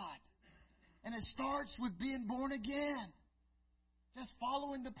God. And it starts with being born again. Just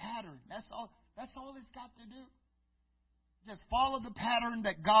following the pattern. That's all it's got to do. Just follow the pattern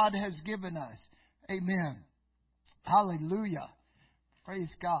that God has given us. Amen. Hallelujah. Praise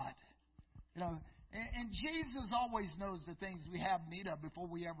God. You know, and Jesus always knows the things we have need of before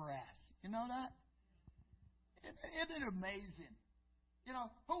we ever ask. You know that? Isn't it amazing? You know,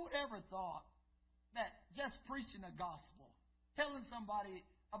 who would ever thought that just preaching the gospel, telling somebody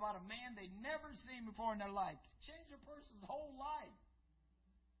about a man they'd never seen before in their life, change a person's whole life?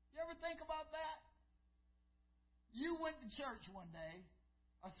 You ever think about that? You went to church one day,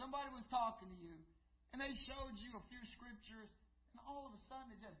 or somebody was talking to you, and they showed you a few scriptures, and all of a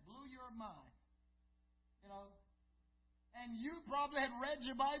sudden it just blew your mind. You know? And you probably had read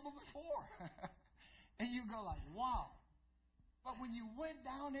your Bible before. And you go like, wow. But when you went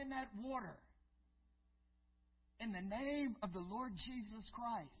down in that water, in the name of the Lord Jesus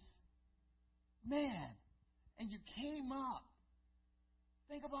Christ, man, and you came up,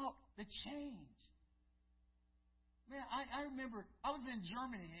 think about the change. Man, I remember I was in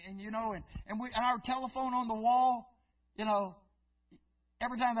Germany, and you know, and our telephone on the wall, you know,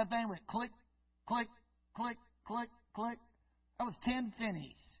 every time that thing went click, click, click, click, click, that was 10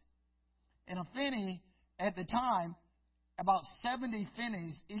 pennies. And a penny at the time, about 70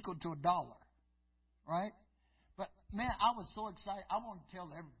 pennies equal to $1, right? But man, I was so excited. I wanted to tell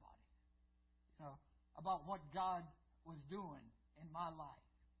everybody, you know, about what God was doing in my life.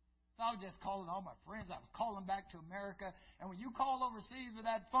 So I was just calling all my friends. I was calling back to America. And when you call overseas with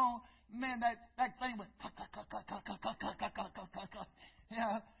that phone, man, that thing went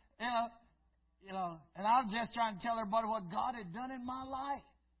you know, and I was just trying to tell everybody what God had done in my life.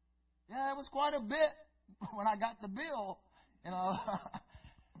 Yeah, it was quite a bit when I got the bill, you know.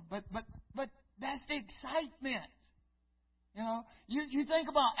 but that's the excitement. You know, you think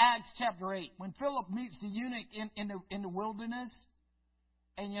about Acts chapter 8 when Philip meets the eunuch in the wilderness.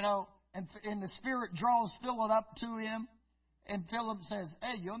 And, you know, and the Spirit draws Philip up to him. And Philip says,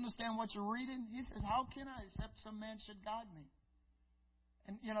 hey, you understand what you're reading? He says, how can I, except some man should guide me?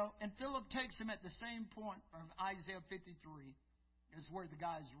 And, you know, and Philip takes him at the same point of Isaiah 53 is where the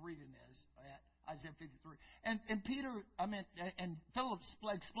guy's reading is at, Isaiah 53. And Philip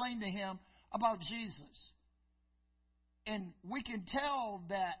explained to him about Jesus. And we can tell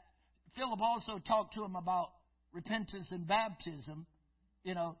that Philip also talked to him about repentance and baptism.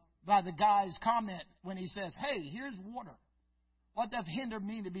 You know, by the guy's comment when he says, hey, here's water. What doth hinder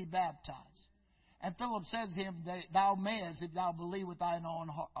me to be baptized? And Philip says to him, thou mayest if thou believe with thine own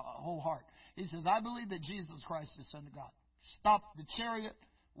whole heart. He says, I believe that Jesus Christ is the Son of God. Stopped the chariot,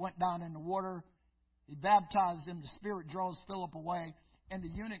 went down in the water. He baptized him. The Spirit draws Philip away. And the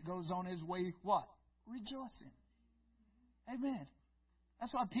eunuch goes on his way, what? Rejoicing. Amen.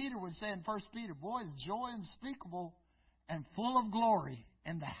 That's why Peter would say in 1 Peter, boys, joy unspeakable and full of glory,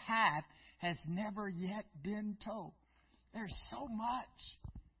 and the half has never yet been told. There's so much.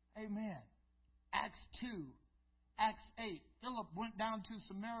 Amen. Acts 2, Acts 8. Philip went down to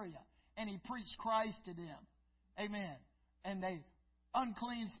Samaria, and he preached Christ to them. Amen. And they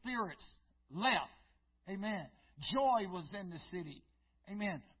unclean spirits left. Amen. Joy was in the city.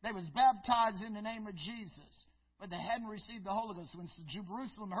 Amen. They was baptized in the name of Jesus. But they hadn't received the Holy Ghost. When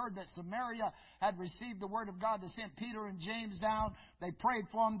Jerusalem heard that Samaria had received the Word of God, they sent Peter and James down. They prayed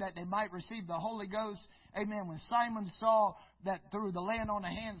for them that they might receive the Holy Ghost. Amen. When Simon saw that through the laying on of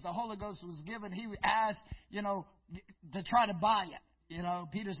hands the Holy Ghost was given, he asked, you know, to try to buy it. You know,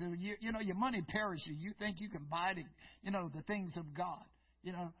 Peter said, you know, your money perishes. You think you can buy it, you know, the things of God.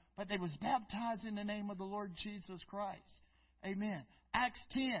 You know, but they was baptized in the name of the Lord Jesus Christ. Amen. Acts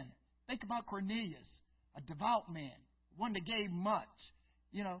 10. Think about Cornelius. A devout man, one that gave much.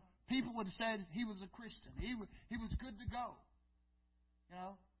 You know, people would have said he was a Christian. He was good to go. You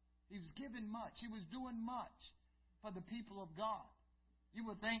know, he was giving much. He was doing much for the people of God. You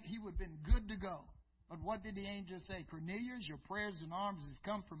would think he would have been good to go. But what did the angel say? Cornelius, your prayers and alms has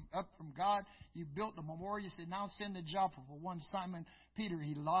come up from God. You built a memorial. He said, now send to Joppa for one Simon Peter.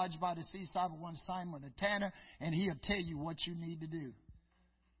 He lodged by the seaside with one Simon the tanner, and he'll tell you what you need to do.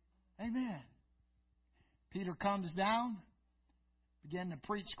 Amen. Peter comes down, began to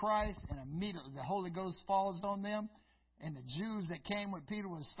preach Christ, and immediately the Holy Ghost falls on them. And the Jews that came with Peter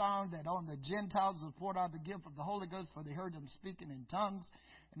were astounded that on the Gentiles was poured out the gift of the Holy Ghost, for they heard them speaking in tongues.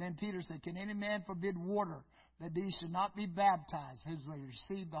 And then Peter said, can any man forbid water, that these should not be baptized, who will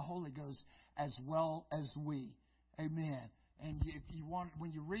receive the Holy Ghost as well as we? Amen. And if you want,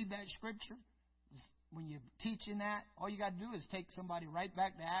 when you read that scripture, when you're teaching that, all you got to do is take somebody right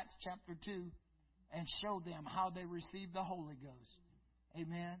back to Acts chapter 2 and show them how they received the Holy Ghost.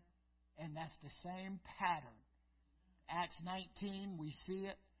 Amen. And that's the same pattern. Acts 19, we see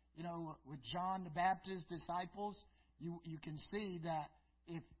it, with John the Baptist's disciples. You can see that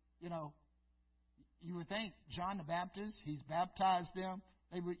if, you would think John the Baptist, he's baptized them.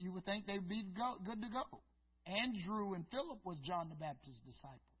 You would think they'd be good to go. Andrew and Philip was John the Baptist's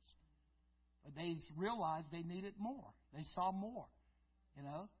disciples. But they realized they needed more. They saw more,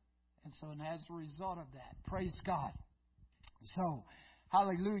 And so, and as a result of that, praise God. So,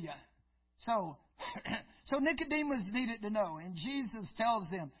 hallelujah. So Nicodemus needed to know. And Jesus tells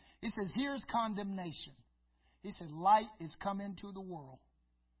him, he says, here's condemnation. He said, light is come into the world,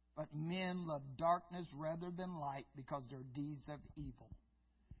 but men love darkness rather than light because their deeds of evil.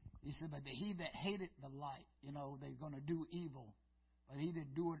 He said, but he that hated the light, they're going to do evil. But he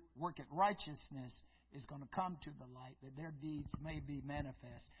that do it, work at righteousness is going to come to the light, that their deeds may be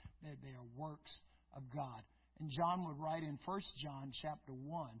manifest, that they are works of God. And John would write in 1 John chapter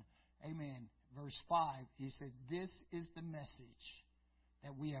 1, amen, verse 5, he said, this is the message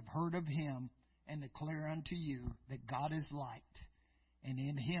that we have heard of him and declare unto you, that God is light, and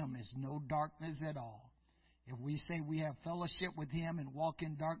in him is no darkness at all. If we say we have fellowship with him and walk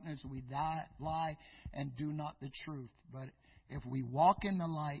in darkness, we lie and do not the truth. But if we walk in the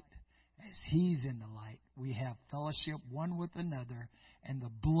light as he's in the light, we have fellowship one with another, and the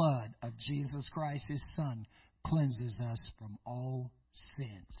blood of Jesus Christ, his Son, cleanses us from all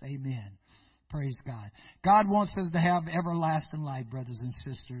sins. Amen. Praise God. God wants us to have everlasting life, brothers and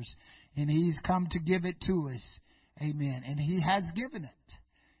sisters, and he's come to give it to us. Amen. And he has given it.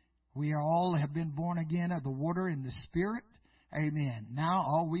 We are all have been born again of the water and the Spirit. Amen. Now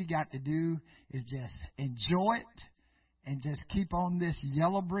all we got to do is just enjoy it and just keep on this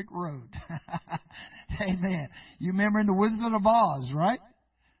yellow brick road. Amen. You remember in The Wizard of Oz, right?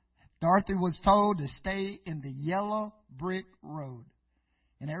 Dorothy was told to stay in the yellow brick road.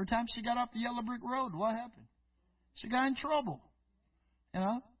 And every time she got off the yellow brick road, what happened? She got in trouble.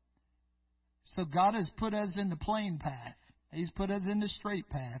 So God has put us in the plain path. He's put us in the straight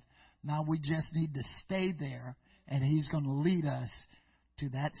path. Now we just need to stay there, and he's going to lead us to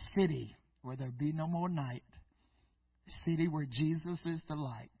that city where there be no more night. The city where Jesus is the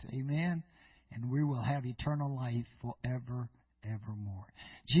light. Amen. And we will have eternal life forever, evermore.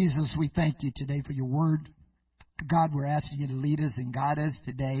 Jesus, we thank you today for your word. God, we're asking you to lead us and guide us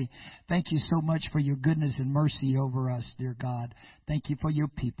today. Thank you so much for your goodness and mercy over us, dear God. Thank you for your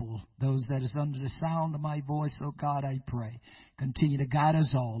people, those that is under the sound of my voice. Oh God, I pray. Continue to guide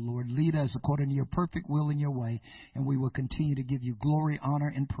us all, Lord. Lead us according to your perfect will and your way. And we will continue to give you glory,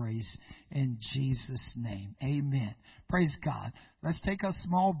 honor, and praise in Jesus' name. Amen. Praise God. Let's take a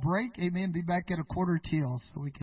small break. Amen. Be back at 1:15 so we can